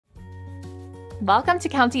Welcome to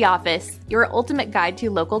County Office, your ultimate guide to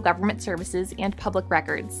local government services and public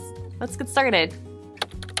records. Let's get started.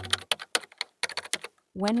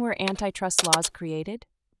 When were antitrust laws created?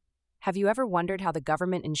 Have you ever wondered how the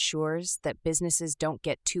government ensures that businesses don't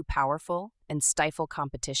get too powerful and stifle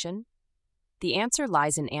competition? The answer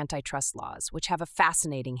lies in antitrust laws, which have a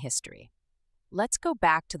fascinating history. Let's go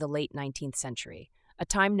back to the late 19th century, a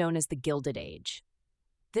time known as the Gilded Age.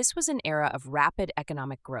 This was an era of rapid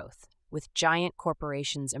economic growth, with giant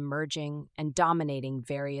corporations emerging and dominating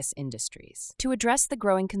various industries. To address the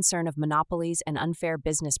growing concern of monopolies and unfair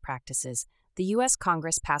business practices, the U.S.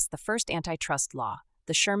 Congress passed the first antitrust law,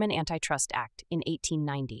 the Sherman Antitrust Act, in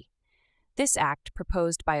 1890. This act,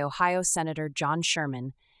 proposed by Ohio Senator John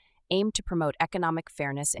Sherman, aimed to promote economic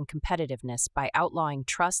fairness and competitiveness by outlawing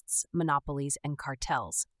trusts, monopolies, and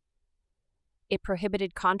cartels. It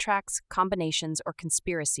prohibited contracts, combinations, or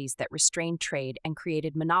conspiracies that restrained trade and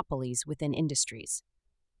created monopolies within industries.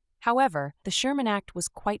 However, the Sherman Act was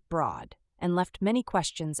quite broad and left many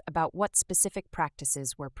questions about what specific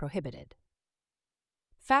practices were prohibited.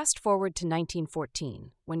 Fast forward to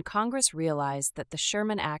 1914, when Congress realized that the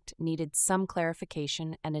Sherman Act needed some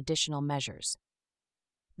clarification and additional measures.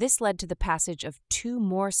 This led to the passage of two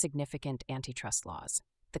more significant antitrust laws,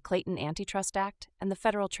 the Clayton Antitrust Act and the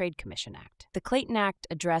Federal Trade Commission Act. The Clayton Act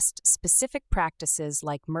addressed specific practices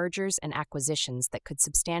like mergers and acquisitions that could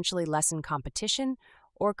substantially lessen competition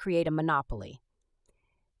or create a monopoly.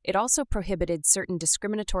 It also prohibited certain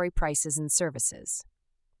discriminatory prices and services.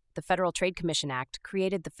 The Federal Trade Commission Act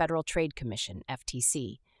created the Federal Trade Commission,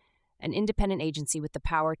 FTC, an independent agency with the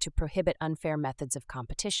power to prohibit unfair methods of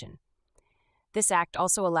competition. This act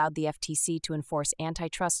also allowed the FTC to enforce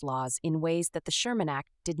antitrust laws in ways that the Sherman Act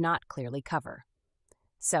did not clearly cover.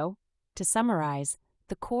 So, to summarize,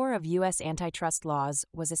 the core of U.S. antitrust laws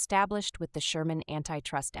was established with the Sherman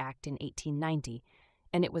Antitrust Act in 1890,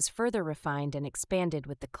 and it was further refined and expanded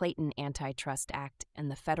with the Clayton Antitrust Act and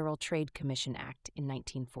the Federal Trade Commission Act in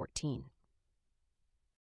 1914.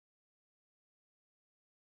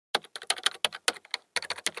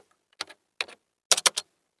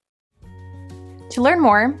 To learn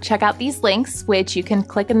more, check out these links, which you can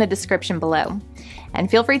click in the description below.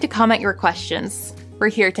 And feel free to comment your questions. We're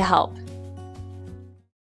here to help.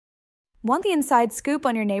 Want the inside scoop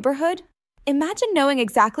on your neighborhood? Imagine knowing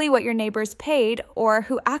exactly what your neighbors paid or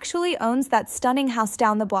who actually owns that stunning house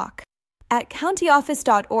down the block. At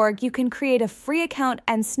countyoffice.org, you can create a free account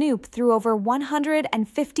and snoop through over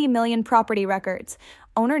 150 million property records,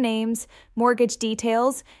 owner names, mortgage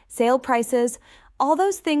details, sale prices, all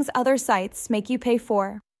those things other sites make you pay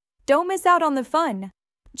for. Don't miss out on the fun.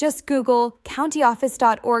 Just Google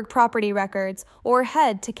countyoffice.org property records or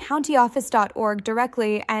head to countyoffice.org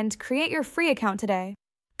directly and create your free account today.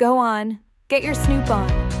 Go on, get your snoop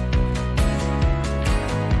on.